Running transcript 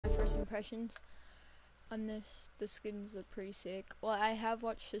first impressions on this. The skins look pretty sick. Well, I have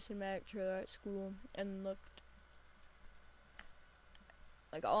watched the cinematic trailer at school and looked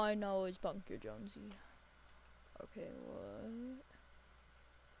like all I know is Bunker Jonesy. Okay, what?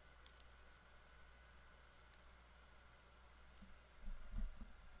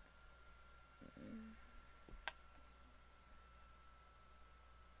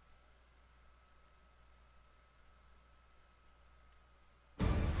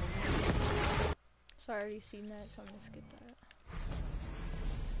 So I already seen that, so I'm gonna skip that.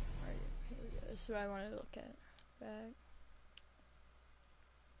 Alright, here we go. This is what I wanted to look at. Back.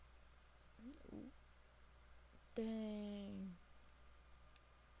 Ooh. Dang.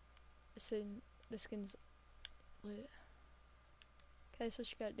 The skin's lit. Okay, so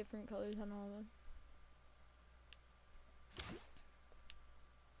she got different colors on all of them.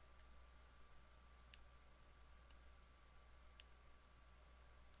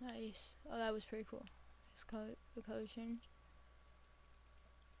 Nice. Oh, that was pretty cool. The color change.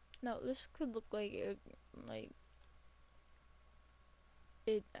 No, this could look like it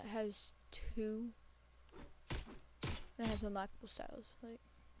has two. And it has unlockable styles. Like,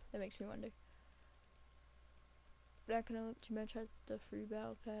 that makes me wonder. But not gonna look too much at the free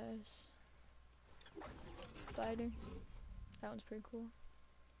battle pass. Spider. That one's pretty cool.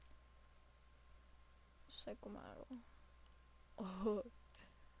 Cycle model. Oh.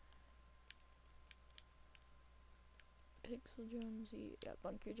 Pixel Jonesy. Yeah,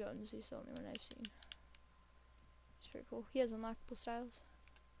 Bunker Jonesy is the only one I've seen. It's pretty cool. He has unlockable styles.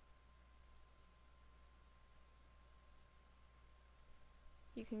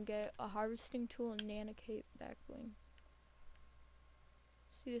 You can get a harvesting tool and nano cape back bling.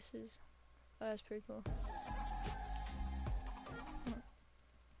 See, this is. Oh, that's pretty cool.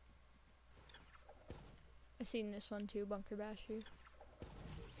 I've seen this one too, Bunker Basher.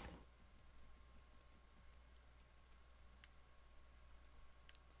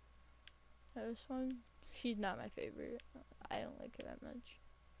 Now this one, she's not my favorite. I don't like her that much.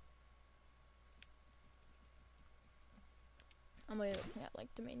 I'm only looking at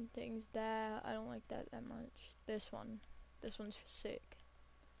like the main things. That I don't like that much. This one's sick.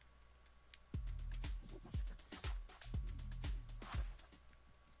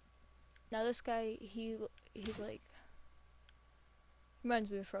 Now this guy, he's like, reminds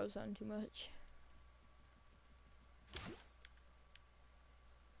me of Frozone too much.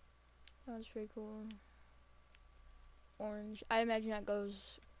 That was pretty cool. Orange. I imagine that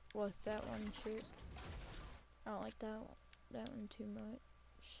goes with that one shirt. I don't like that one too much.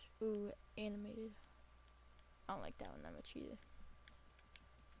 Ooh, animated. I don't like that one that much either.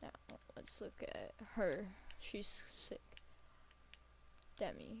 Now, let's look at her. She's sick.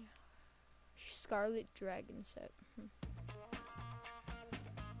 Demi. Scarlet Dragon set.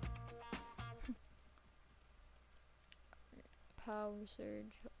 Power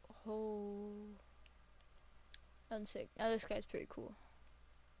Surge. Oh. I'm sick. Now this guy's pretty cool.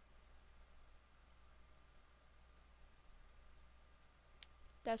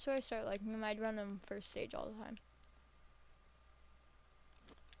 That's where I start liking him. I'd run him first stage all the time.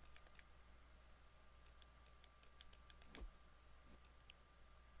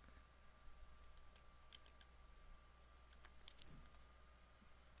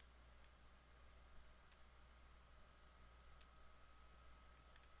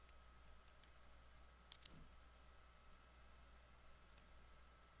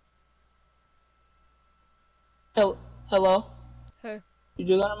 Hello? Her. You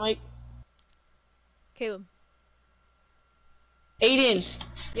do that, Mike? Caleb. Aiden!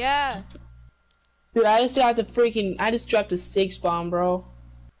 Yeah! Dude, I just dropped a 6 bomb, bro.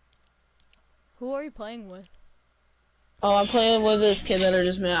 Who are you playing with? Oh, I'm playing with this kid that I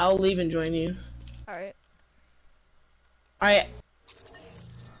just met. I'll leave and join you. Alright. Alright.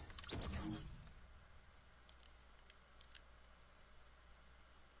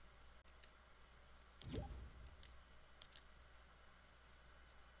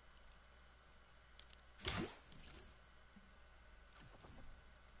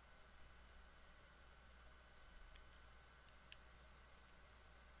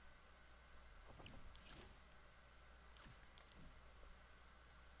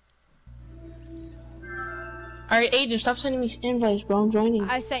 Alright, Aiden, stop sending me invites, bro. I'm joining.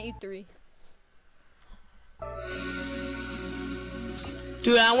 I sent you 3.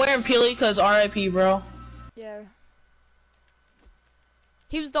 Dude, I'm wearing Peely because RIP, bro. Yeah.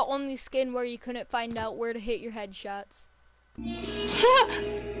 He was the only skin where you couldn't find out where to hit your headshots.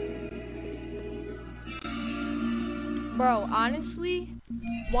 Bro, honestly,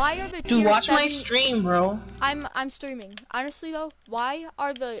 Why are the Dude, tier watch 70... my stream, bro. I'm streaming. Honestly though, why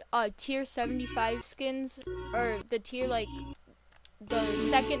are the tier 75 skins or the tier like the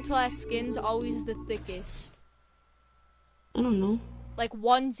second to last skins always the thickest? I don't know. Like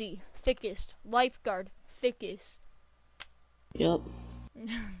onesie, thickest. Lifeguard, thickest. Yep.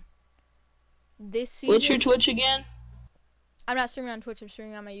 This season. What's your Twitch again? I'm not streaming on Twitch. I'm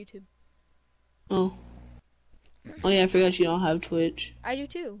streaming on my YouTube. Oh. Oh yeah, I forgot you don't have Twitch. I do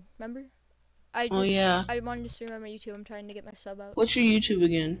too. Remember? I wanted to stream on my YouTube. I'm trying to get my sub out. What's your YouTube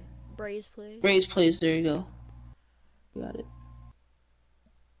again? BRAZE plays. BRAZE plays. There you go. Got it.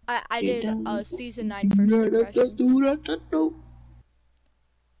 I did season 9 first impressions.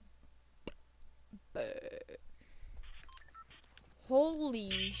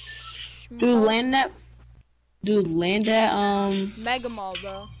 Holy sh... Dude, land that. Mega Mall,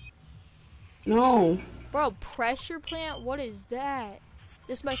 bro. No. Bro, pressure plant. What is that?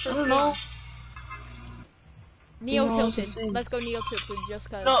 This is my first I don't game. know. Neo No, tilted. it's a thing. Let's go Neo tilted just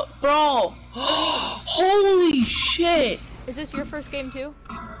cause. No, bro. Holy shit. Is this your first game too?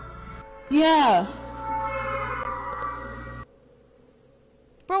 Yeah.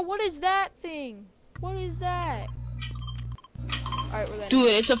 Bro, what is that thing? What is that? Alright, we're landing.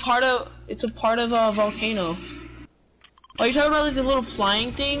 Dude, it's a part of a volcano. Are you talking about like the little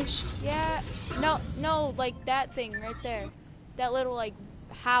flying things? Yeah. No, like that thing right there. That little like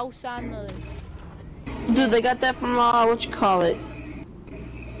house on the... Dude, they got that from what you call it?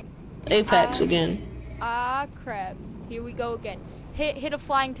 Apex again. Ah, crap. Here we go again. Hit a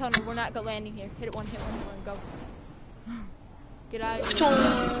flying tunnel. We're not landing here. Hit one, go. Get out of here.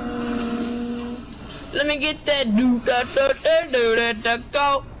 Let me get that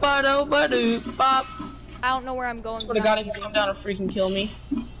go bop. I don't know where I'm going. Swear to God, if you come down and freaking kill me.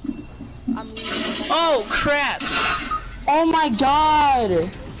 I'm leaving. Oh crap! Oh my God!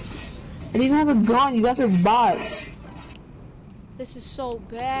 I didn't have a gun. You guys are bots. This is so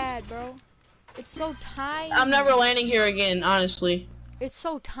bad, bro. It's so tiny. I'm never landing here again, honestly. It's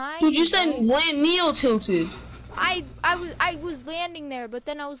so tiny. Dude, you said land Neo tilted. I was landing there, but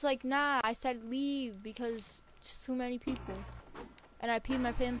then I was like, nah. I said leave because just too many people, and I peed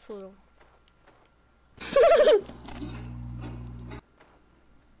my pants a little.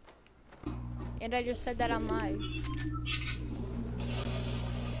 And I just said that on live.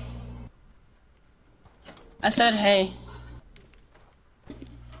 I said hey.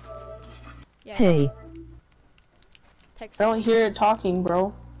 Yeah. Hey. Text. I don't hear it talking,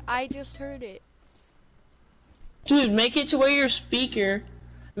 bro. I just heard it. Dude, make it to where your speaker.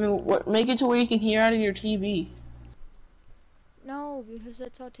 Make it to where you can hear out of your TV. No, because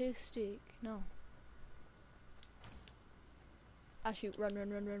that's autistic. No. I shoot. Run.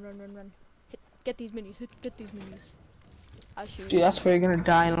 Get these minis. Get these minis. I shoot. Dude, that's where you're gonna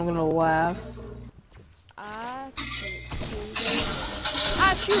die, and I'm gonna laugh. I shoot.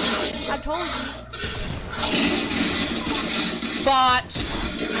 I shoot. I told you. Bot.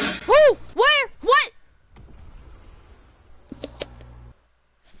 Who? Where? What?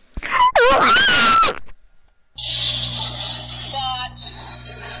 Bot.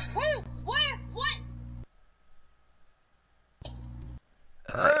 Who? Where? What?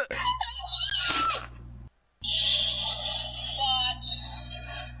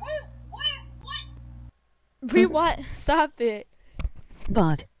 What? Stop it.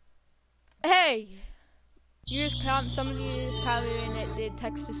 Bot. Hey. You just somebody just commented and it did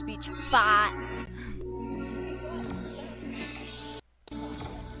text to speech. Bot.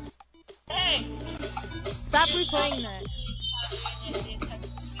 Hey. Stop replaying that.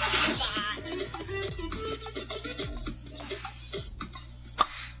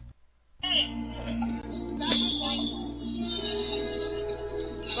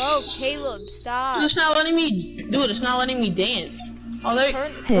 Bro, Caleb, stop. Dude, it's not letting me. Dude, it's not letting me dance. Oh, there.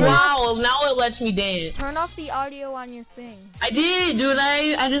 Hey. Wow, now it lets me dance. Turn off the audio on your thing. I did, dude.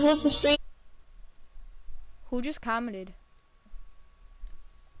 I just left the stream. Who just commented?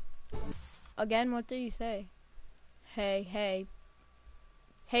 Again, what did you say? Hey, hey.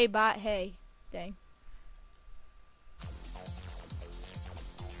 Hey, bot, hey. Dang.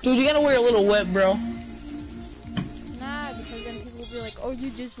 Dude, you gotta wear a little whip, bro. Nah, because then people will be like, oh,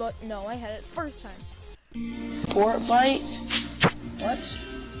 you just what? No, I had it first time. Fort fight? What?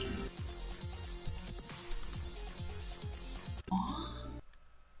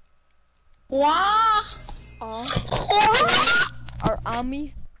 Wah! Our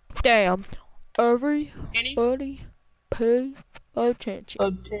army. Damn. Everybody pay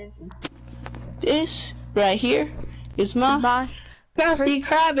attention. This right here is my Krusty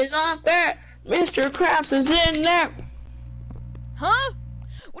Krab is unfair. Mr. Krabs is in there. Huh?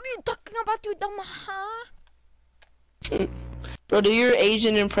 What are you talking about, you dumb huh? Bro, do your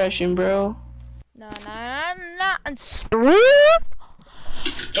Asian impression, bro. No, no.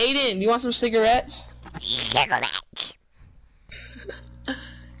 Aiden, you want some cigarettes? Cigarettes.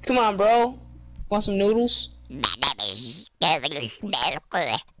 Come on, bro. Want some noodles? My name is Kevin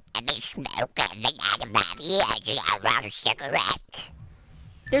Smoker. I'm a smoker and out of my ears around cigarettes.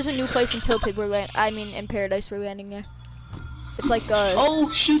 There's a new place in Tilted in Paradise we're landing there. It's like a... Oh,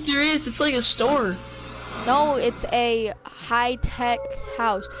 shoot, there is. It's like a store. No, it's a high-tech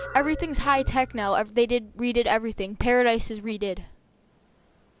house. Everything's high-tech now. They redid everything. Paradise is redid.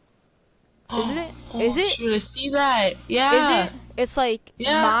 Isn't it? Oh, Is it? Should I see that? Yeah. Is it? It's like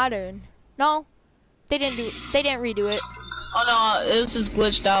modern. No, they didn't redo it. Oh no, it was just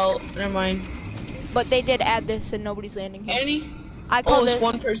glitched out. Never mind. But they did add this, and nobody's landing here. Any? I Oh, call it's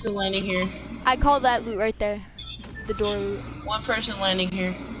one person landing here. I call that loot right there. The door loot. One person landing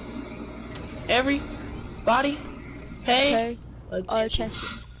here. Everybody, pay attention.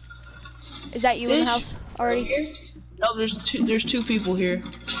 Is that you in the house already? Here? No, there's two people here.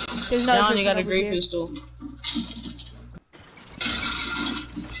 There's another Now person they got a over great here. pistol.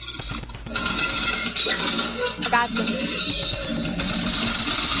 I got some.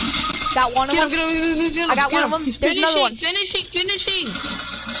 Got one of them. Get him. I got one of them. He's There's another one. finishing.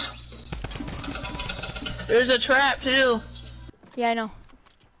 There's a trap too. Yeah, I know.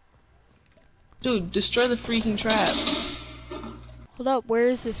 Dude, destroy the freaking trap. Hold up, where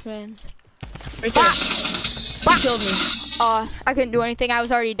is this man's? Right there. He killed me. I couldn't do anything. I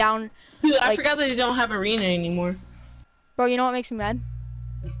was already down. Dude, I forgot that they don't have arena anymore. Bro, you know what makes me mad?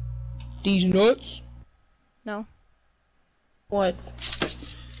 These nuts? No. What?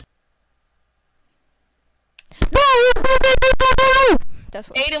 That's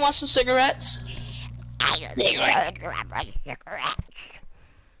what. Aiden wants some cigarettes. I cigarettes.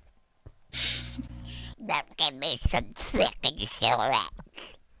 Now give me some freaking cigarettes.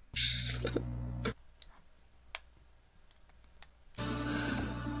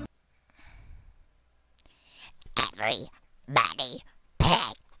 Everybody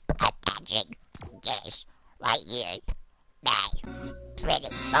pay attention. This right here. Now, pretty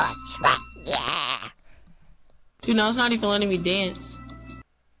much right yeah. Dude, now it's not even letting me dance.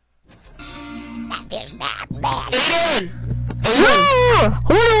 That is not bad. Aiden!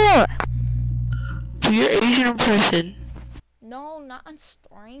 Do your Asian impression. No, not on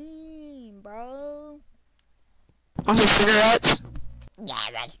stream, bro. Want some cigarettes? Yeah,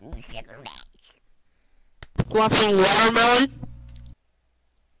 that's cigarettes. Want some watermelon?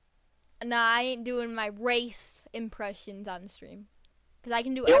 Nah, I ain't doing my race impressions on stream. Cause I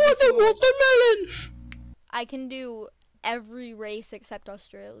can do You want the watermelon? I can do every race except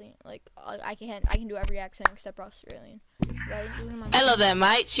Australian. Like I can do every accent except Australian. Right? Hello there,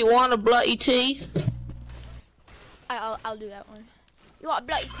 mates. You want a bloody tea? I'll do that one. You want a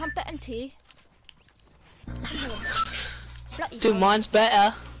bloody crumpet and tea? Bloody Dude, fag. mine's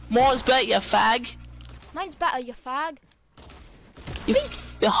better. Mine's better, you fag. Mine's better, you fag.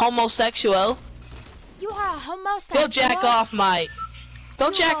 You're homosexual. You are a homosexual. Go jack off, mate. Go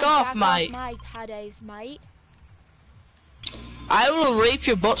You jack won't off, mate. my taddies, mate. I will rape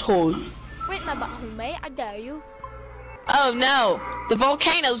your butthole. Wait my butthole, mate. I dare you. Oh no, the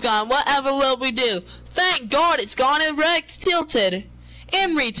volcano's gone. Whatever will we do? Thank God it's gone and wrecked, tilted,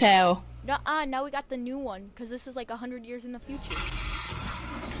 in retail. Nuh-uh, now we got the new one, cause this is like 100 years in the future.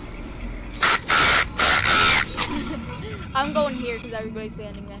 I'm going here because everybody's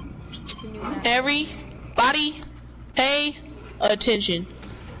standing there. It's a new map. Everybody, pay attention.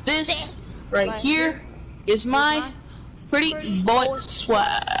 This right here is my pretty boy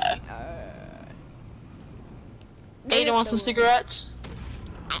swag. Aiden wants some cigarettes?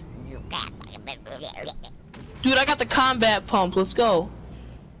 Dude, I got the combat pump. Let's go.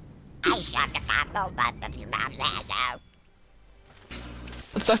 I shot the combo button of your mom's ass out.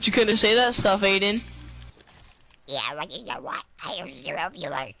 I thought you couldn't say that stuff, Aiden. Yeah, well, you know what? I have 0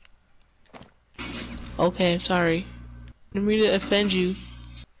 viewers. Okay, sorry. I didn't mean to offend you.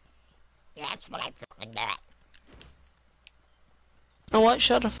 That's what I'm fucking doing. You know what?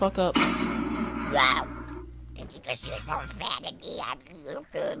 Shut the fuck up. Wow. Did you just use more vanity on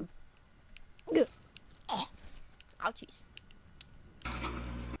YouTube? Ouchies.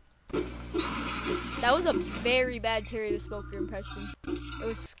 That was a very bad Terry the Smoker impression. It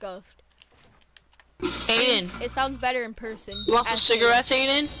was scuffed. Aiden, It sounds better in person. you want some Ask Terry. cigarettes,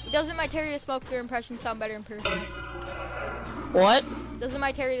 Aiden? Doesn't my Terry the Smoker impression sound better in person? What? Doesn't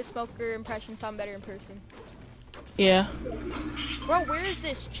my Terry the Smoker impression sound better in person? Yeah. Bro, where is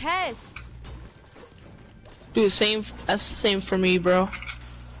this chest? Dude, that's the same for me, bro.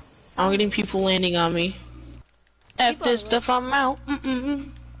 I'm getting people landing on me. F People are this stuff, I'm out.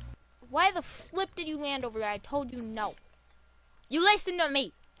 Mm-mm. Why the flip did you land over there? I told you no. You listen to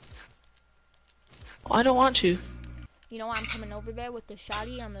me. I don't want to. You know why I'm coming over there with the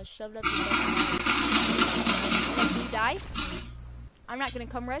shotty and I'm gonna shove it up your butt. And if you die, I'm not gonna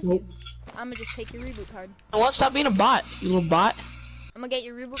come rescue. Nope. I'm gonna just take your reboot card. I want to stop being a bot, you little bot. I'm gonna get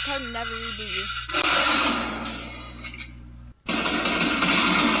your reboot card and never reboot you.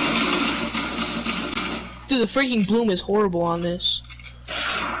 Dude, the freaking bloom is horrible on this.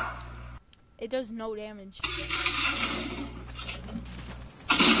 It does no damage.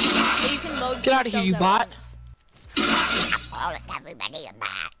 But you can load Get out of here, you bot. Calling everybody a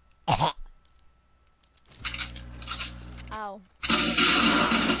bot. Ow.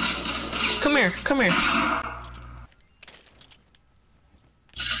 Come here, come here.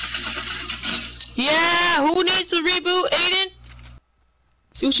 Yeah, who needs a reboot, Aiden?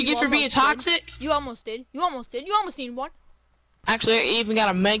 See what you get for being toxic? You almost did. You almost did. You almost need one. Actually, I even got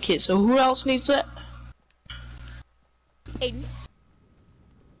a med kit, so who else needs that? Aiden.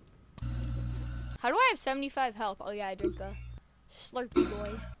 How do I have 75 health? Oh yeah, I drink a Slurpee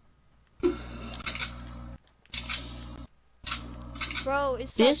boy. Bro, it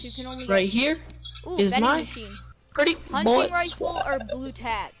sucks. You This can only right here Ooh, is vending my machine. pretty Hunting bullets. rifle or blue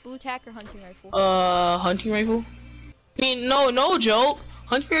tack? Blue tack or hunting rifle? Hunting rifle. I mean, no joke.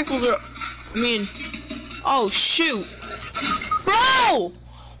 Hunting rifles are. I mean, oh shoot, bro!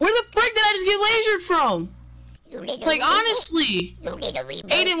 Where the frick did I just get lasered from? Like honestly,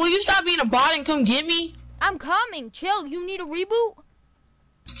 Aiden, will you stop being a bot and come get me? I'm coming. Chill. You need a reboot?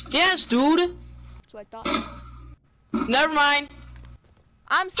 Yes, dude. That's what I thought. Never mind.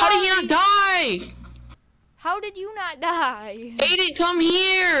 I'm sorry. How did he not die? How did you not die? Aiden, come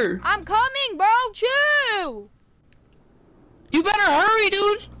here. I'm coming, bro. Chill. You better hurry,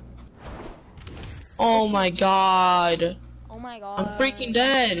 dude. Oh my god. Oh my god. I'm freaking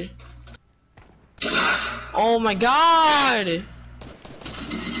dead. Oh my god.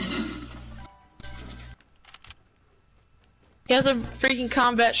 He has a freaking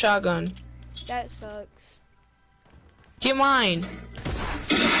combat shotgun. That sucks. Get mine.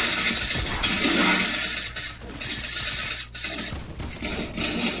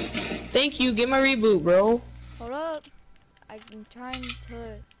 Thank you. Get my reboot, bro. Hold up. I'm trying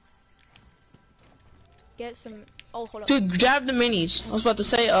to get some. Oh, hold up. Dude, grab the minis. I was about to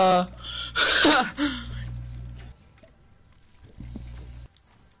say,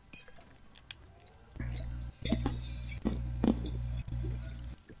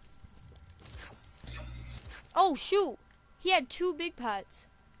 Oh, shoot. He had 2 big pots.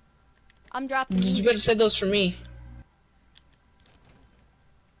 I'm dropping you better save those for me.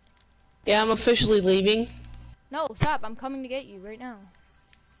 Yeah, I'm officially leaving. No, stop. I'm coming to get you right now.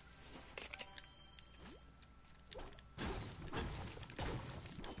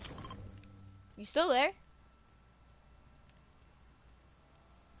 You still there?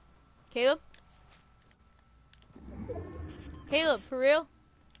 Caleb? Caleb, for real?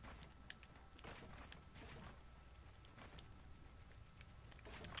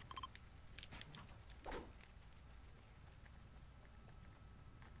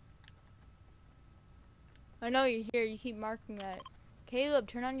 I know you're here. You keep marking that. Caleb,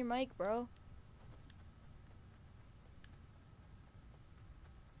 turn on your mic, bro.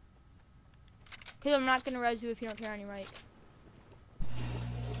 Caleb, I'm not gonna res you if you don't turn on your mic.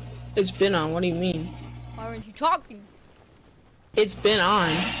 It's been on. What do you mean? Why weren't you talking? It's been on.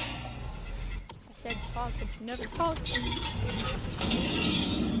 I said talk, but you never talked.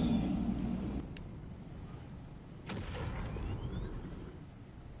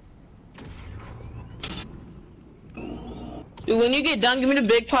 Dude, when you get done, give me the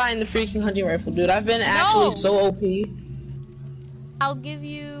big pot and the freaking hunting rifle, dude. I've been actually so OP. I'll give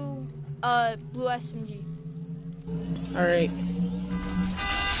you a blue SMG. Alright.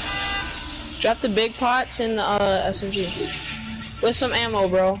 Drop the big pots and the SMG. With some ammo,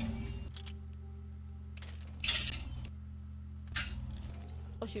 bro.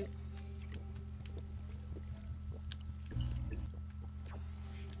 Oh shoot.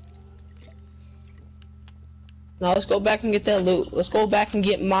 Now let's go back and get that loot. Let's go back and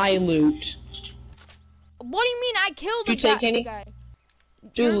get my loot. What do you mean I killed Did you take any? the guy?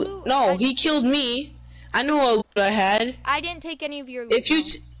 Dude, loot, no, he killed me. I know what loot I had. I didn't take any of your loot. If you,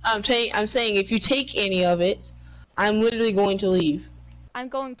 I'm saying if you take any of it, I'm literally going to leave. I'm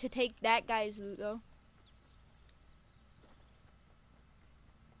going to take that guy's loot though.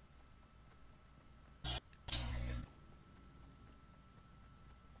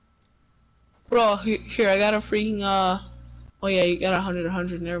 Bro, here I got a freaking Oh yeah, you got 100,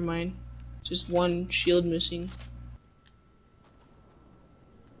 100. Never mind. Just one shield missing.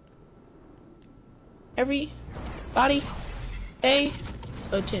 Everybody, pay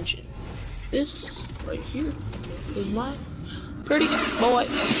attention. This right here is my pretty boy.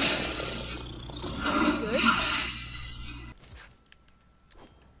 Good.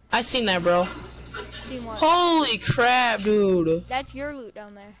 I seen that, bro. Seen what? Holy crap, dude. That's your loot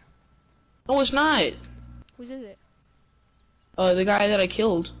down there. No, it's not. Whose is it? The guy that I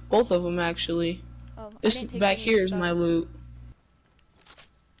killed. Both of them, actually. Oh, I This didn't take back any here is stuff. my loot.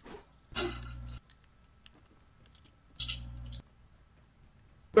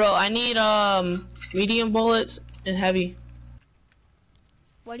 Bro, I need, medium bullets and heavy.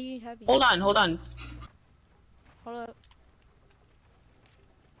 Why do you need heavy? Hold on, hold on. Hold up.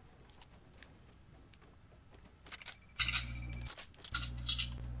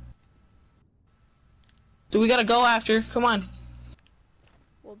 Do we gotta go after? Come on.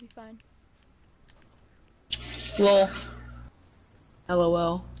 We'll be fine. Lol.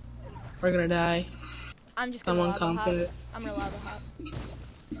 LOL. We're gonna die. I'm just I'm gonna lava hop. unconfident. I'm gonna lava hop.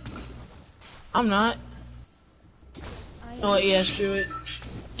 I'm not. Oh, yeah, screw it.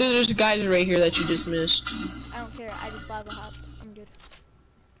 Dude, there's guys right here that you just missed. I don't care. I just lava hopped. I'm good.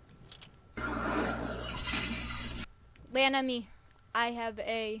 Land on me. I have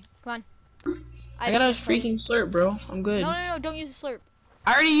a. Come on. I got a have freaking slurp, bro. I'm good. No, no, no! Don't use the slurp.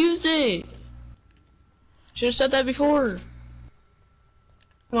 I already used it. Should've said that before.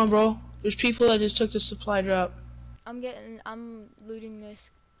 Come on, bro. There's people that just took the supply drop. I'm looting this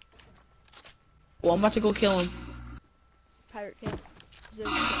Well, I'm about to go kill him. pirate camp. There's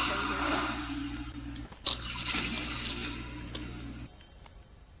a chest right here.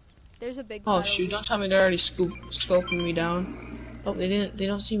 There's a big. Oh pile shoot! of Don't tell me they're already scoping me down. Oh, they didn't. They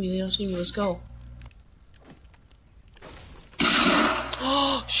don't see me. They don't see me. Let's go.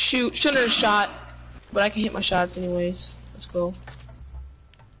 Oh shoot! Shouldn't have shot, but I can hit my shots anyways. Let's go.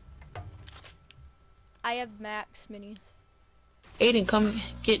 I have max minis. Aiden, come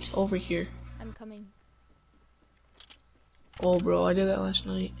get over here. I'm coming. Oh, bro, I did that last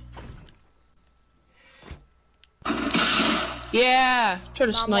night. Yeah, try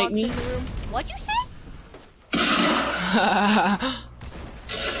to Mom snipe walks me. in the room. What'd you say?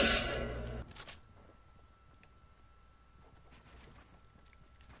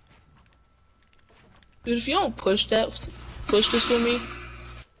 Dude, if you don't push this with me.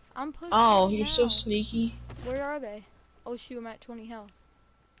 I'm pushing. Oh, them you're so down. sneaky. Where are they? Oh shoot, I'm at 20 health.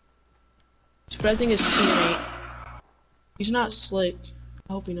 He's pressing his teammate. He's not slick.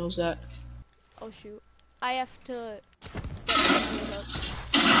 I hope he knows that. Oh shoot. I have to get my minis up.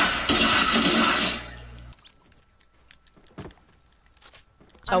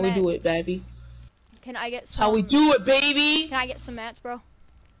 That's how we do it, baby. Can I get That's some? how we do it, baby. Can I get some mats, bro?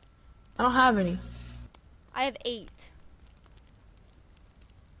 I don't have any. I have 8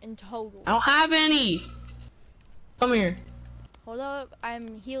 in total. I don't have any. Come here. Hold up,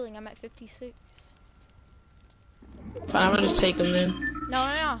 I'm healing. I'm at 56. Fine, I'm gonna just take him then. No,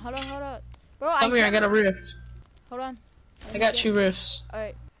 no, no. Hold on, hold up. Bro, Come here, I got a rift. Hold on. I got 2 rifts.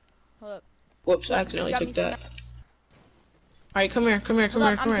 Alright. Hold up. Whoops, I accidentally Drop took me some that. mats. Alright, come here, come here, come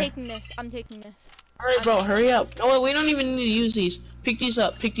Hold here, up, come I'm here. taking this. I'm taking this. Alright, bro, hurry up. No, wait, we don't even need to use these. Pick these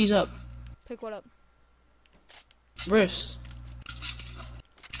up, pick these up. Pick what up? Rifts.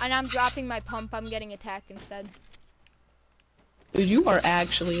 And I'm dropping my pump. I'm getting attacked instead. Dude, you are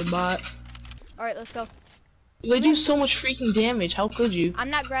actually a bot. Alright, let's go. They do so much freaking damage. How could you?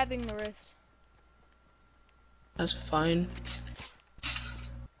 I'm not grabbing the rifts. That's fine.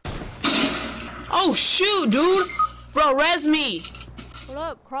 Oh shoot, dude! Bro, res me! Hold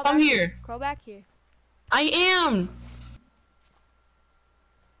up. Crawl Come back here. Crawl back here. I am!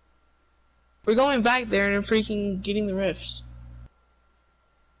 We're going back there and freaking getting the rifts.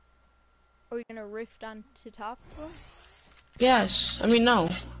 Are we gonna rift on to top, bro? Yes. I mean, no.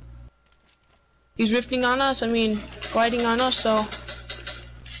 He's rifting on us. I mean, gliding on us, so.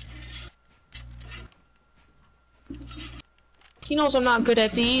 He knows I'm not good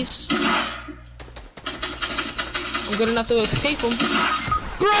at these. I'm good enough to escape him.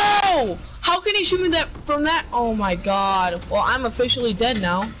 Bro! How can he shoot me that from that? Oh my god. Well, I'm officially dead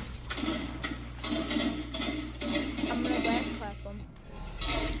now. I'm gonna back clap him.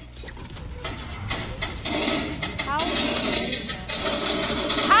 How?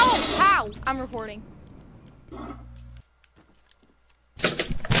 How? I'm reporting.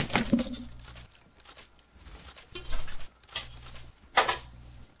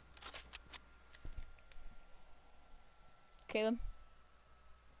 Caleb.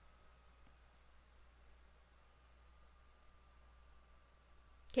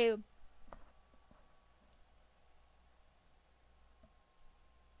 Caleb.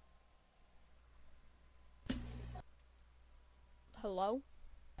 Hello?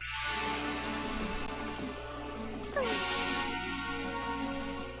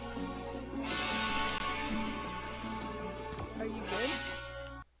 Are you good?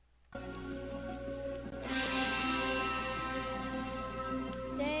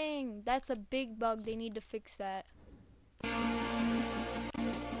 Dang, that's a big bug. They need to fix that.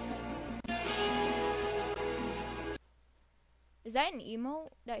 Is that an emote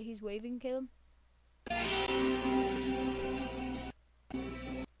that he's waving, Caleb?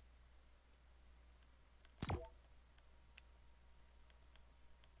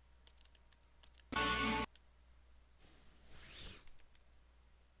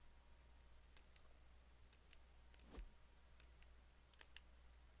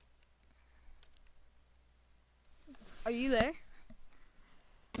 Are you there?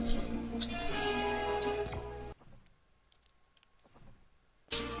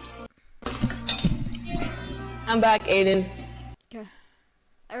 I'm back, Aiden. Okay.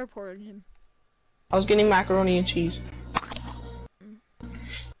 I reported him. I was getting macaroni and cheese.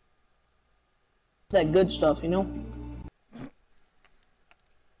 That good stuff, you know?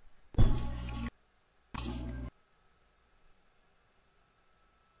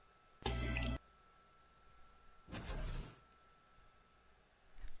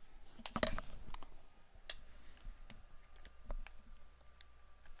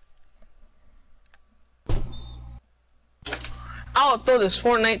 I'll throw this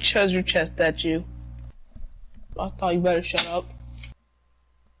Fortnite treasure chest at you. I thought you better shut up.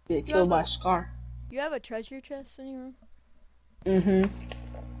 Get killed by Scar. You have a treasure chest in your room? Mm-hmm.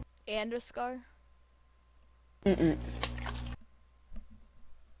 And a scar? Mm-mm.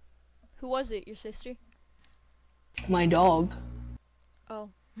 Who was it? Your sister? My dog. Oh.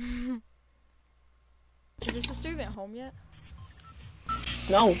 Is your sister even home yet?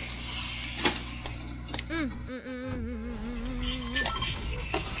 No.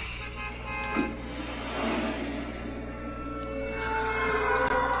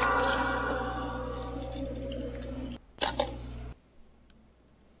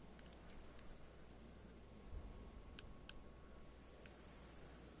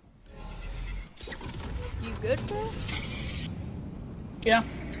 You good, bro? Yeah.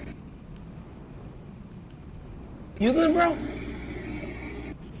 You good, bro?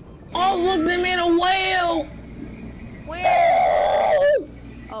 Oh, look, they made a whale! Where?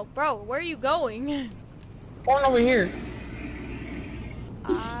 Oh, bro, where are you going? Going over here.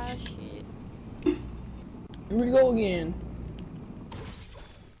 Ah, shit. Here we go again.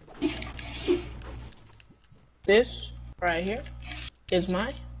 This right here is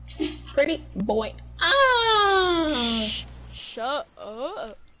my pretty boy. Ah! Shut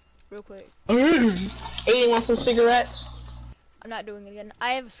up. Real quick. Aiden, want some cigarettes? I'm not doing it again.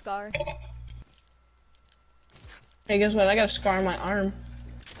 I have a scar. Hey, guess what? I got a scar on my arm.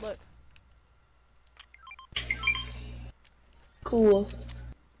 Look. Cool.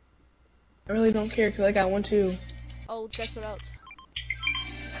 I really don't care because I got one too. Oh, guess what else?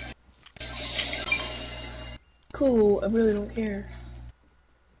 Cool. I really don't care.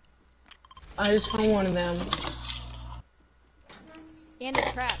 I just found one of them. And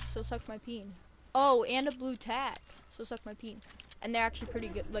a trap, so suck my peen. Oh, and a blue tack, so suck my peen. And they're actually pretty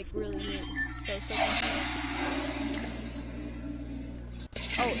good, like really good. So suck my peen.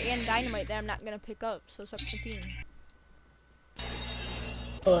 Oh, and dynamite that I'm not gonna pick up, so suck my peen.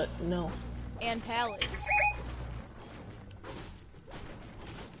 But no. And pallets.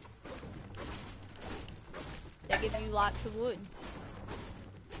 They give you lots of wood.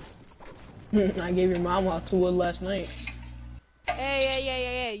 I gave your mom lots of wood last night.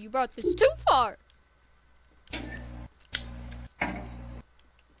 Hey, you brought this too far.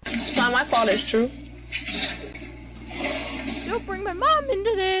 It's not my fault, it's true. Don't bring my mom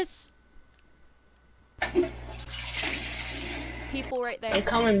into this. People right there. I'm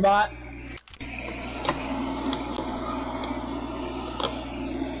coming, bot.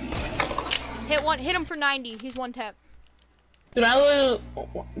 Hit him for 90. He's one tap. Dude,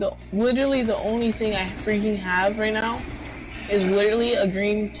 literally the only thing I freaking have right now is literally a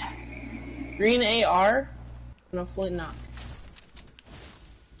green AR and a flint knock.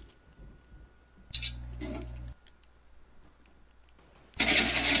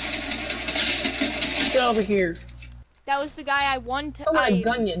 Get over here. That was the guy I won. I'm gonna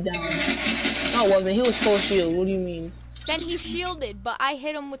gun you down. No, it wasn't. He was full shield. What do you mean? Then he shielded, but I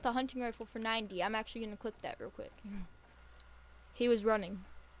hit him with the hunting rifle for 90. I'm actually gonna clip that real quick. He was running.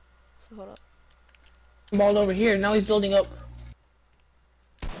 So hold up. Balled over here. Now he's building up.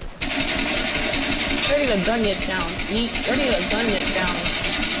 Where did a gun get down? Yeet. Where did a gun get down?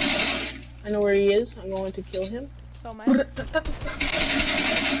 I know where he is. I'm going to kill him. So am I.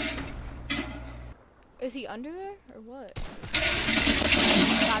 Is he under there or what?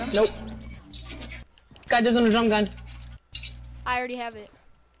 Got him. Nope. Got dibs on the drum gun. I already have it.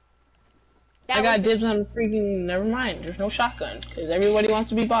 I got dibs on freaking. Never mind. There's no shotgun because everybody wants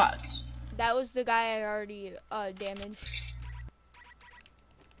to be bots. That was the guy I already damaged.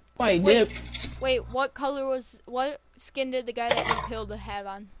 Wait, dip. Wait, what color was? What skin did the guy that you killed have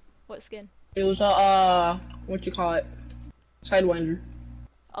on? What skin? It was what you call it? Sidewinder.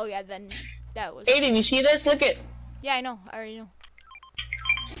 Oh yeah, then that was. Aiden, you see this? Look it. Yeah, I know. I already know.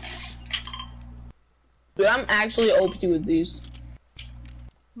 Dude, I'm actually OP with these.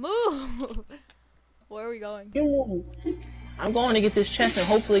 Move! Where are we going? You move. I'm going to get this chest and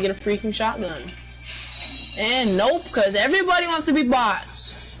hopefully get a freaking shotgun. And nope, because everybody wants to be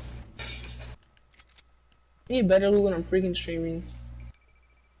bots. I need better loot when I'm freaking streaming.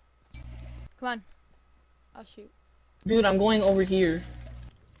 Come on. I'll shoot. Dude, I'm going over here.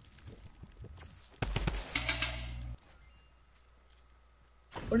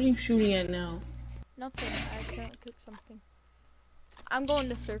 What are you shooting at now? Nothing. I accidentally clicked something. I'm going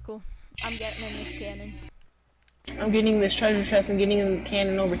to circle. I'm getting in this cannon. I'm getting this treasure chest and getting in the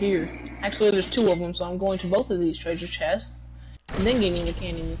cannon over here. Actually, there's two of them, so I'm going to both of these treasure chests and then getting the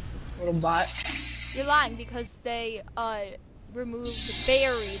cannon, little bot. You're lying because they removed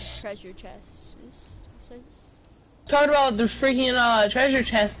buried treasure chests. Talking about the freaking treasure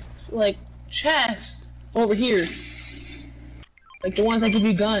chests, like chests over here, like the ones that give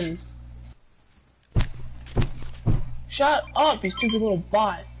you guns. Shut up, you stupid little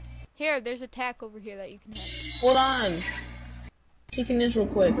bot. Here, there's a tack over here that you can have. Hold on. Taking this real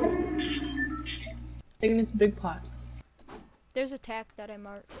quick. Taking this big pot. There's a tack that I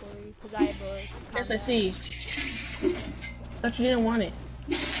marked for you because I have a. Yes, I see. Thought you didn't want it.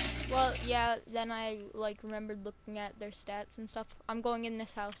 Well, yeah. Then I like remembered looking at their stats and stuff. I'm going in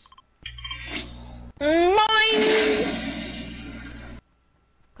this house. Mine.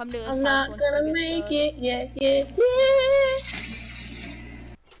 Come to this I'm house not once gonna we make get it. Yeah.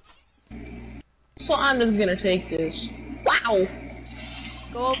 So I'm just gonna take this. Wow.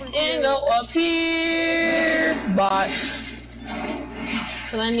 Go over here. And go up here, bots.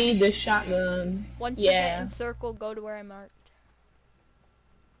 Cause I need this shotgun. Once you get in circle, go to where I marked.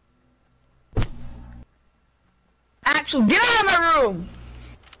 Actually, get out of my room!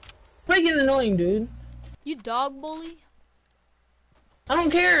 Freaking annoying, dude. You dog bully? I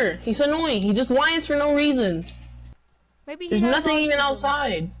don't care. He's annoying. He just whines for no reason. Maybe he There's has nothing even autism.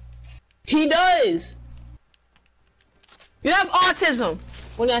 outside. He does. You have autism.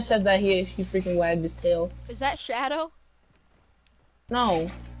 When I said that, he freaking wagged his tail. Is that Shadow?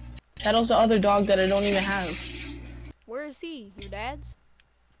 No. Shadow's the other dog that I don't even have. Where is he? Your dad's?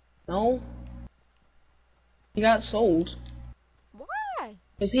 No. He got sold. Why?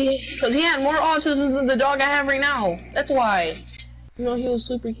 Cause he had more autism than the dog I have right now. That's why. You know, he was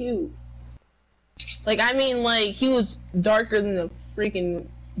super cute. Like, I mean, like, he was darker than the freaking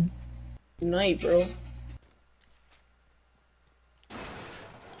night, bro.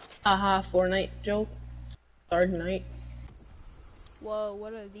 Haha, Fortnite joke. Dark Knight. Whoa,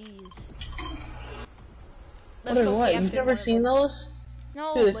 what are these? What are what? camp You've in never one of seen them. those?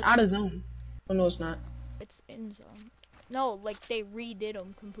 No, Dude, it's but out of zone. Oh, no, it's not. it's in zone. No, like they redid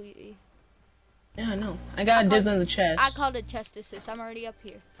them completely. Yeah, I know. I got dibs on the chest. I called it chest assist. I'm already up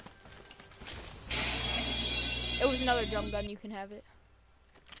here. It was another drum gun. You can have it.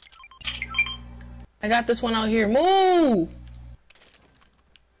 I got this one out here. Move!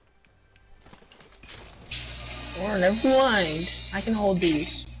 Or never mind. I can hold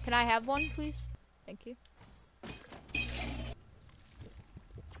these. Can I have one, please? Thank you.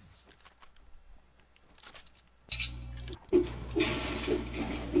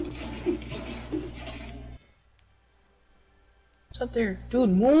 What's up there? Dude,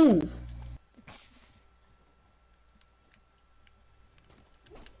 move!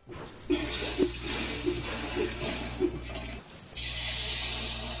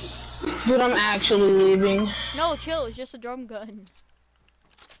 Dude, I'm actually leaving. No, chill. It's just a drum gun.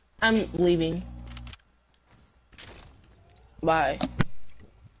 I'm leaving. Bye.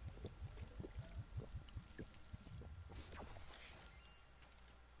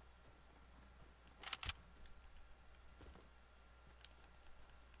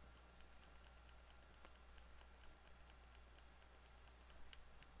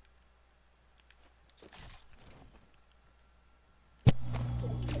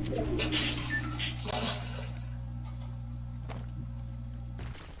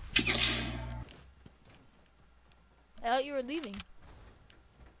 were leaving.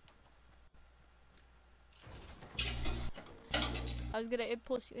 I was gonna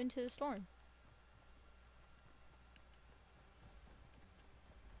impulse you into the storm.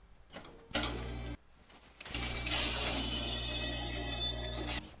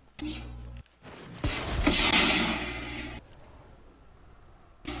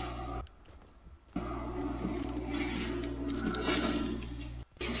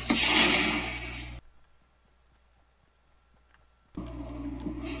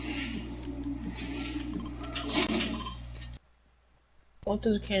 What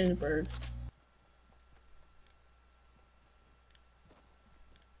does a cannon bird?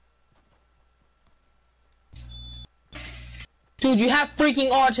 Dude, you have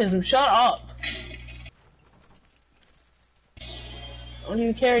freaking autism. Shut up. I don't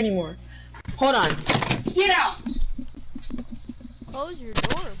even care anymore. Hold on. Get out. Close your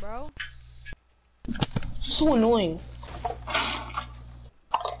door, bro. So annoying.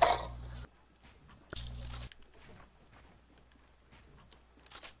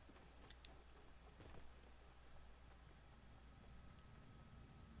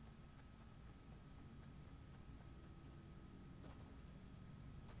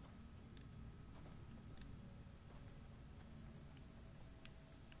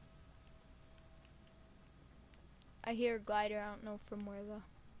 I hear a glider. I don't know from where though.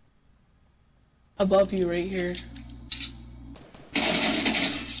 Above you right here.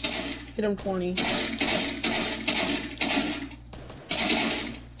 Hit him 20.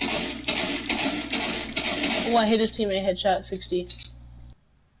 Oh, I hit his teammate headshot 60.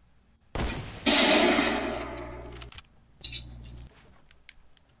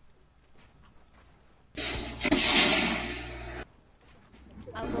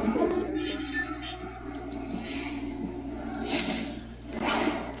 I'm going to the circle.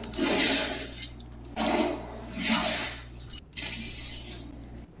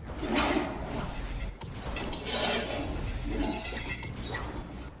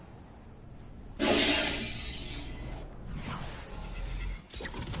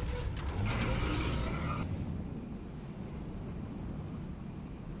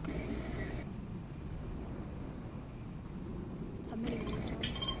 How many reasons?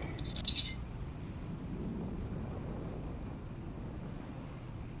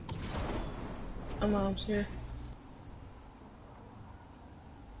 My mom's here.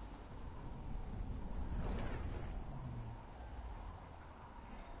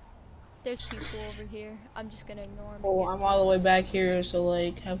 There's people over here. I'm just gonna ignore them. Oh, I'm all the way back here, so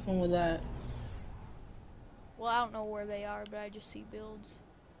like, have fun with that. Well, I don't know where they are, but I just see builds.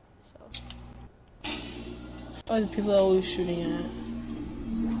 So. Oh, the people that we're shooting at.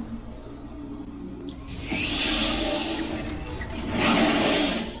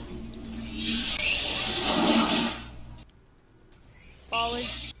 Falling.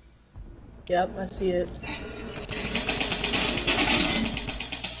 Yep, I see it.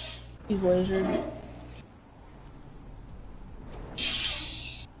 He's lasered.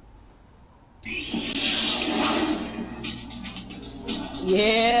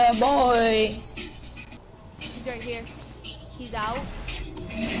 Yeah, boy. He's right here. He's out.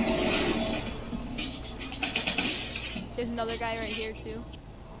 There's another guy right here too.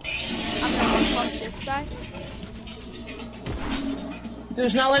 I'm gonna punch this guy. Dude,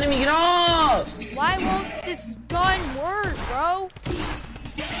 it's not letting me get off. Why won't this gun work, bro?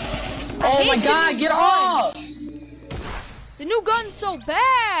 Oh my god, get off. The new gun's so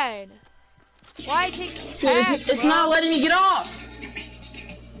bad. Why take tag, Dude, it's not letting me get off.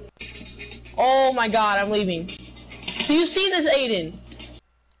 Oh my god, I'm leaving. Do you see this, Aiden?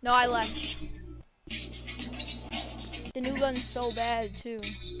 No, I left. The new gun's so bad too.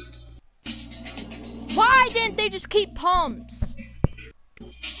 Why didn't they just keep pumps?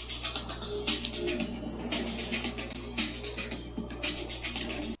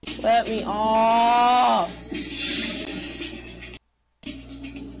 Let me off.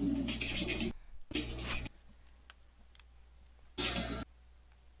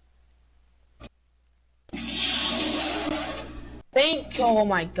 Oh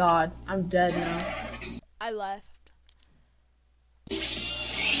my god, I'm dead now. I left.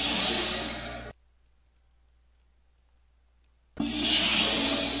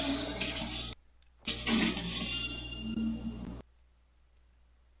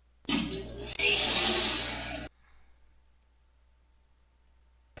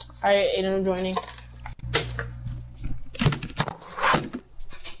 Alright, Aiden, I'm joining.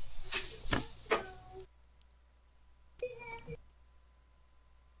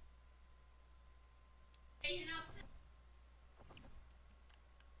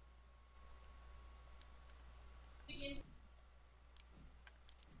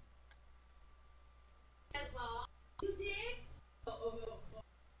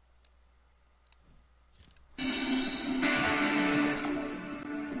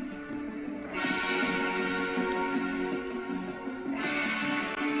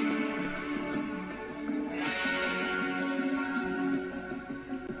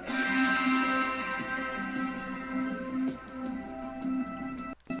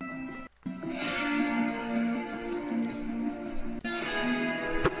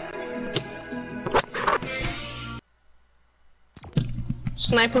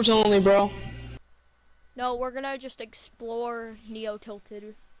 Snipers only, bro. No, we're gonna just explore Neo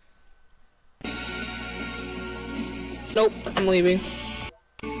Tilted. Nope, I'm leaving.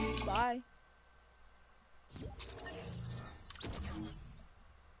 Bye.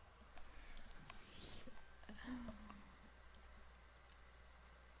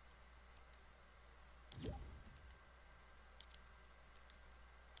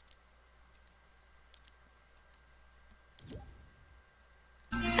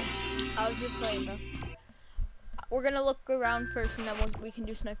 I was just playing, bro. We're gonna look around first, and then we can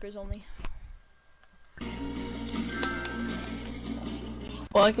do snipers only.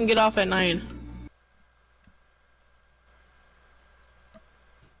 Well, I can get off at 9.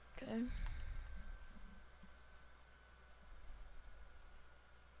 Okay.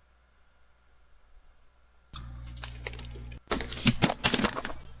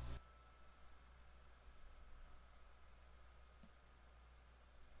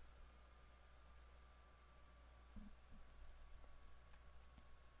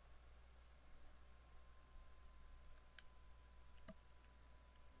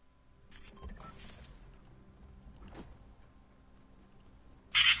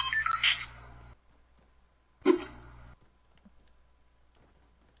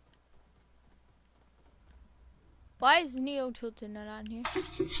 Why is Neo Tilted not on here?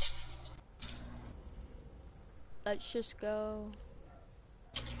 Let's just go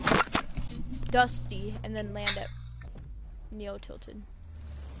Dusty and then land at Neo Tilted.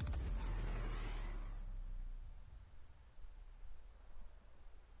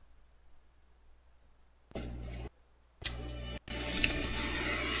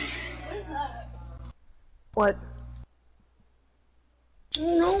 What?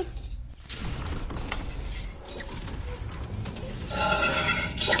 No.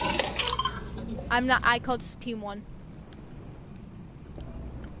 I'm not. I called team 1.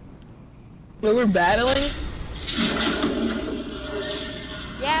 We were battling?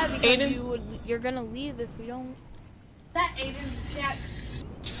 Yeah, because Aiden? you're gonna leave if we don't. That Aiden's chat.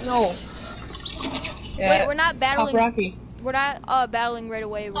 No. Wait, we're not battling. Top Rocky. We're not battling right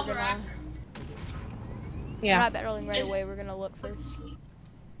away. We're gonna. We're Yeah. not battling right away. We're gonna look first.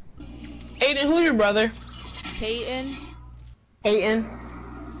 Aiden, who's your brother? Peyton. Peyton.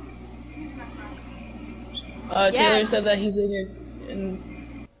 Yeah. Taylor said that he's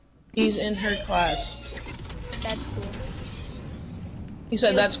he's in her class. That's cool. He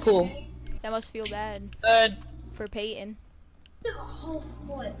said that's cool. That must feel bad Good. for Peyton. The whole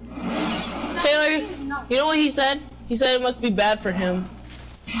split. Taylor, you know what he said? He said it must be bad for him.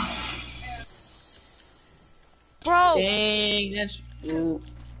 Bro, Dang, that's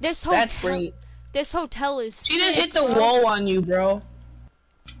this that's hotel. great. This hotel is. She just sick, hit the bro. wall on you, bro.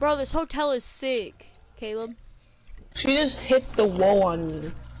 Bro, this hotel is sick, Caleb. She just hit the wall on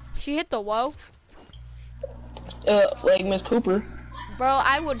you. She hit the wall. Like Miss Cooper. Bro,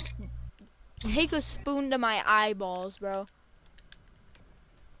 I would take a spoon to my eyeballs, bro.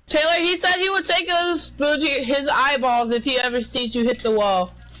 Taylor, he said he would take a spoon to his eyeballs if he ever sees you hit the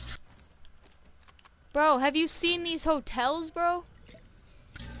wall. Bro, have you seen these hotels, bro?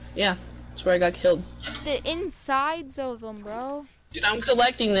 Yeah, that's where I got killed. The insides of them, bro. Dude, I'm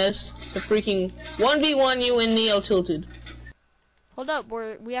collecting this to freaking 1v1 you and Neo Tilted. Hold up,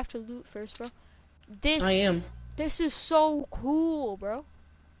 we have to loot first, bro. This I am. This is so cool, bro.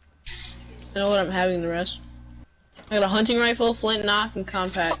 I know what I'm having the rest. I got a hunting rifle, flint knock, and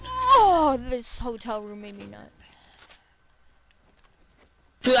compact. Oh, this hotel room made me nut.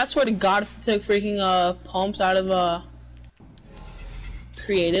 Dude, I swear to God, if they took freaking pumps out of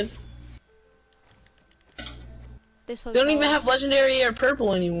creative. This They hotel. don't even have legendary or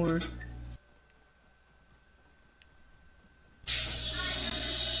purple anymore.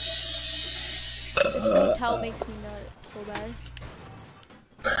 This hotel makes me nut so bad.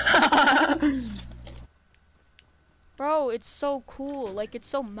 Bro, it's so cool. Like, it's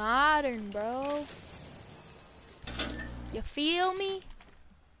so modern, bro. You feel me?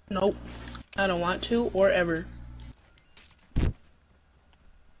 Nope. I don't want to or ever.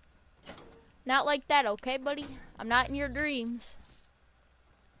 Not like that, okay, buddy? I'm not in your dreams.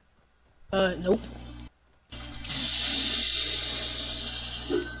 Nope.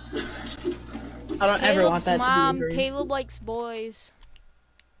 I don't ever want that Mom, to be a dream. Caleb likes boys.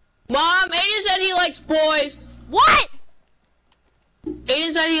 Mom, Aiden said he likes boys. What?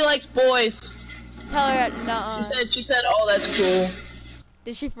 Aiden said he likes boys. Tell her that, nuh-uh. She said, oh, that's cool.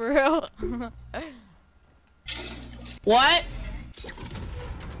 Did she for real? What?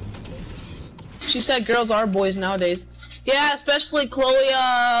 She said girls are boys nowadays. Yeah, especially Chloe,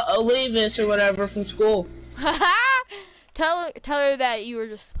 Olivis or whatever from school. Tell her that you were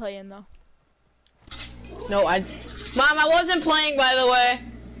just playing though. No, Mom, I wasn't playing, by the way.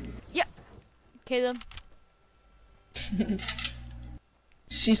 Yeah. Caleb.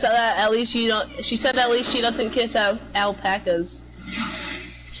 She said that at least she don't. She said at least she doesn't kiss alpacas.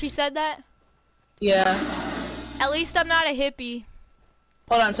 She said that? Yeah. At least I'm not a hippie.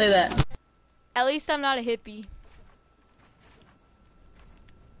 Hold on, say that. At least I'm not a hippie.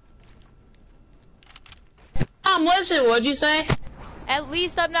 Listen, what'd you say? At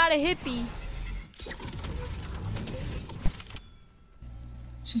least I'm not a hippie.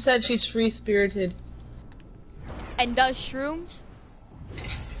 She said she's free-spirited. And does shrooms?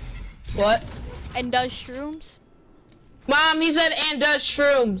 What? And does shrooms? Mom, he said and does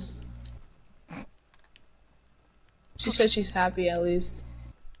shrooms. She said she's happy at least.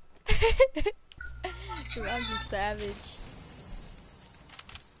 I'm just savage.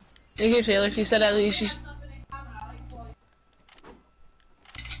 Thank you, Taylor. She said at least she's...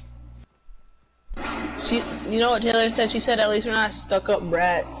 You know what Taylor said? She said at least we're not stuck-up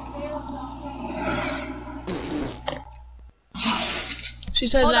brats. She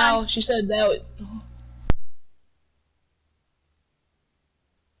said Hold now, on. she said that...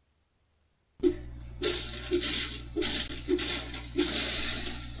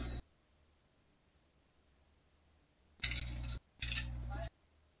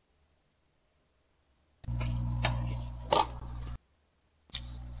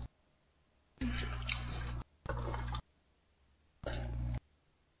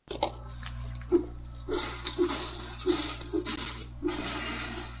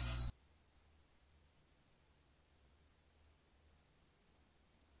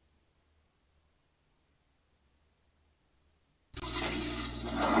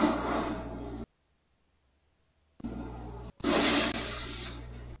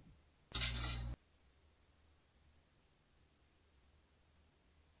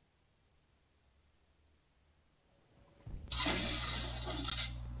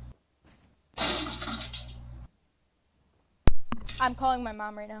 I'm calling my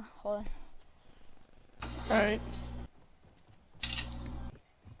mom right now. Hold on. Alright.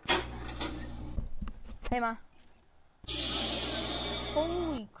 Hey, Ma.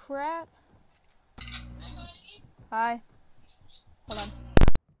 Holy crap. Hi. Hold on.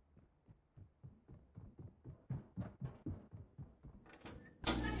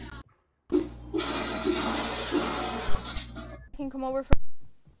 Can you come over for...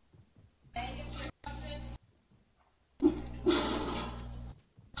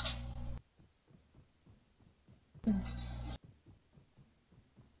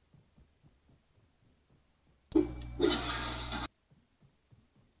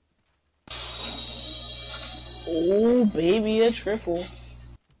 Oh, baby, a triple.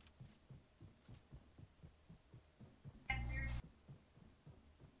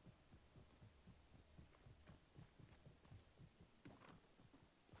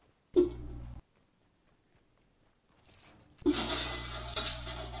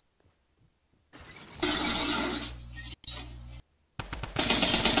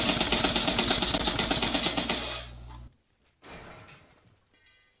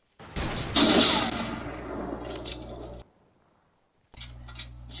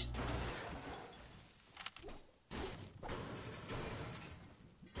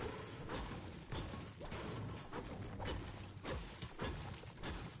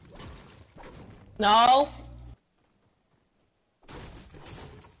 No.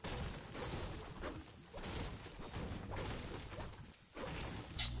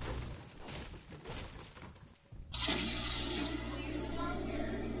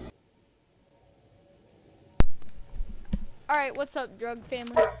 Alright, what's up, drug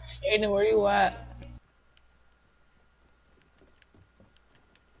family? Aiden, where you at?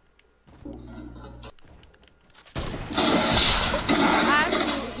 Ah,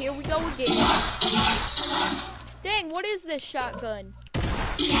 shoot, here we go again. Dang, what is this shotgun?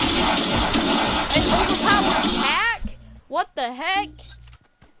 An overpowered attack? What the heck?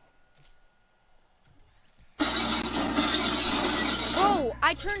 Bro,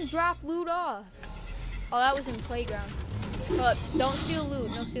 I turned drop loot off. Oh, that was in playground. But don't steal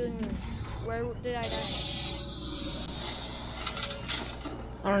loot. No stealing loot. Where did I die?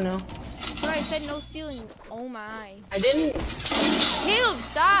 I don't know. Bro, I said no stealing. Oh my. I didn't. Caleb,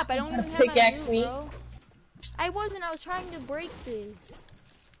 stop! I don't even have my Pickaxe loot, me. bro. I wasn't. I was trying to break this.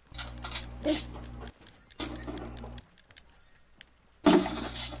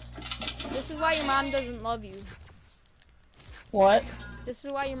 This is why your mom doesn't love you. What? This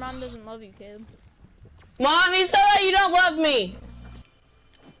is why your mom doesn't love you, Caleb. Mom, you said that you don't love me.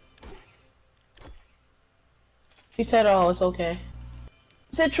 She said, "Oh, it's okay."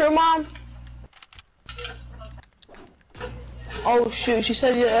 Is it true, Mom? Oh shoot, she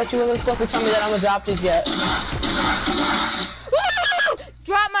said that you weren't supposed to tell me that I'm adopted yet.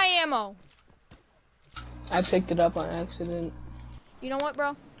 Drop my ammo. I picked it up on accident. You know what,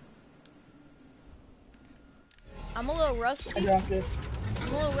 bro? I'm a little I rusty. dropped it.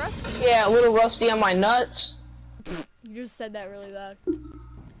 I'm a little rusty. Yeah, a little rusty on my nuts. You just said that really loud.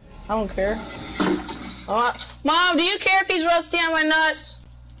 I don't care. Mom, do you care if he's rusty on my nuts?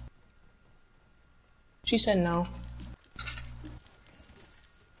 She said no.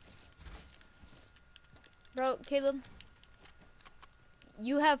 Bro, Caleb,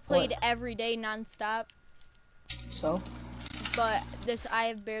 you have played What? every day nonstop, So? but this I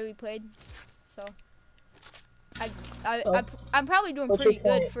have barely played, so So? I'm probably doing What's pretty your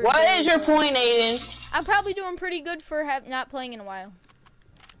good point? for. What barely is your playing. point, Aiden? I'm probably doing pretty good for not playing in a while.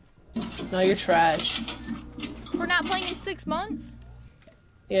 No, you're trash. For not playing in 6 months?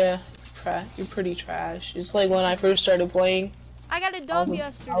 Yeah, you're pretty trash. It's like when I first started playing. I got a I was dub I was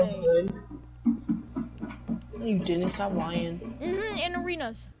yesterday. good. No, you didn't. Stop lying. In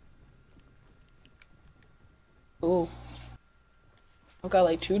arenas. Ooh. I've got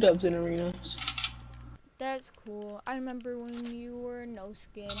like 2 dubs in arenas. That's cool. I remember when you were no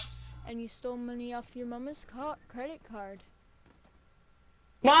skin and you stole money off your mama's credit card.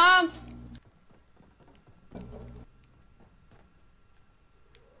 Mom!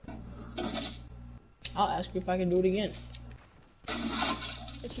 I'll ask you if I can do it again.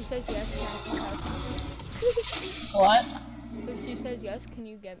 If she says yes, can I come out something? What? If she says yes, can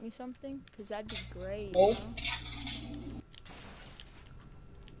you get me something? Cause that'd be great. No. You know?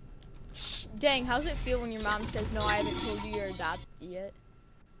 Dang, how's it feel when your mom says no? I haven't told you you're adopted yet.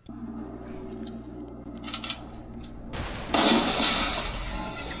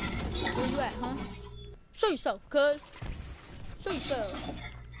 Where you at, huh? Show yourself, cuz. Show yourself.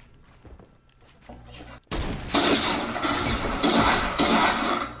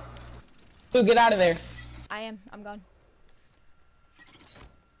 Dude, get out of there. I am. I'm gone.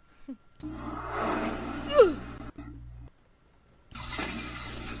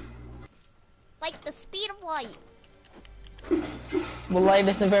 Like the speed of light. Well, light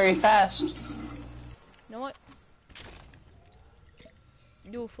isn't very fast. You know what?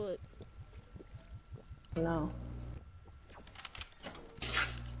 Do a flip. No.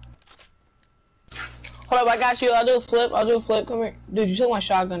 Hold up, I got you. I'll do a flip. Come here. Dude, you took my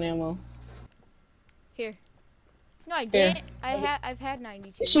shotgun ammo. Here. No, I Here. didn't. I've had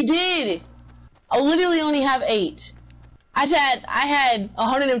 92. Yes, you did. I literally only have 8. I had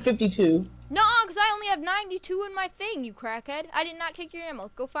 152. No, because I only have 92 in my thing, you crackhead. I did not take your ammo.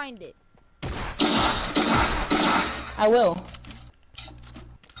 Go find it. I will.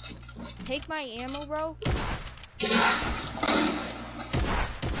 Take my ammo, bro.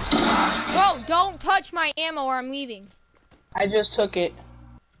 Bro, don't touch my ammo or I'm leaving. I just took it.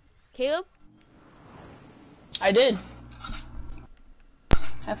 Caleb? I did.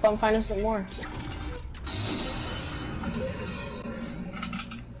 Have fun finding some more.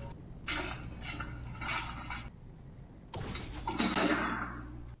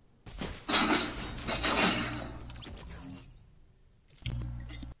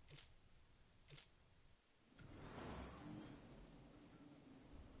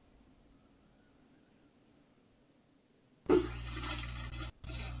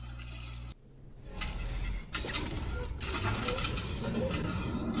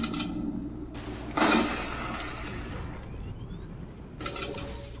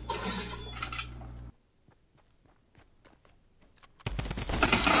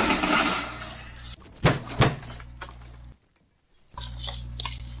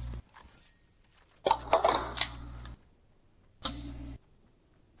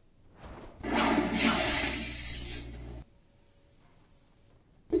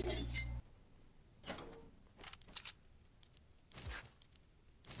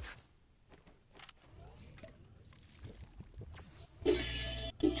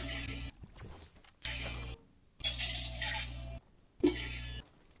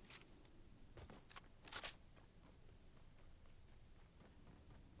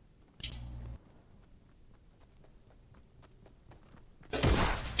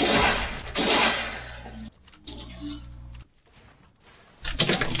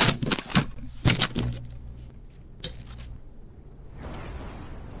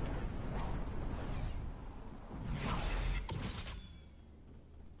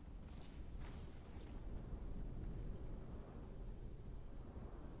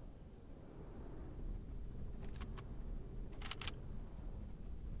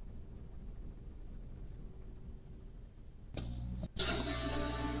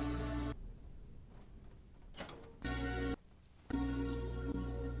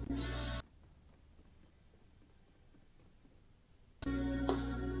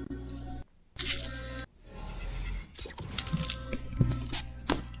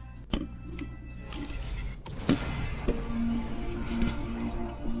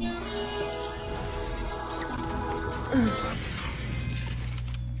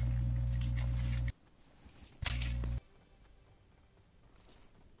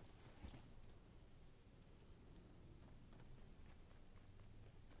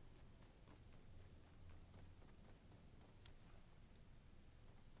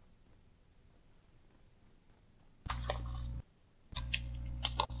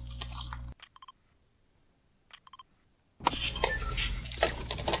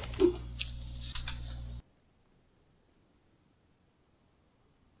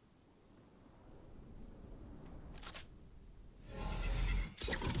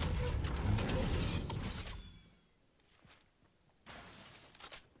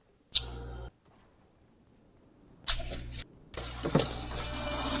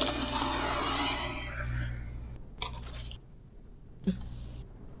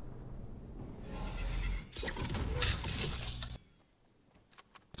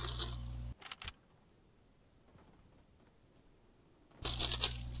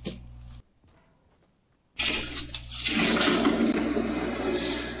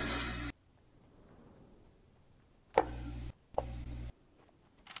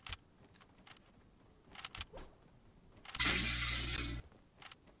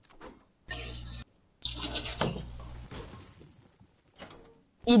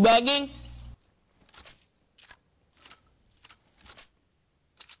 You begging?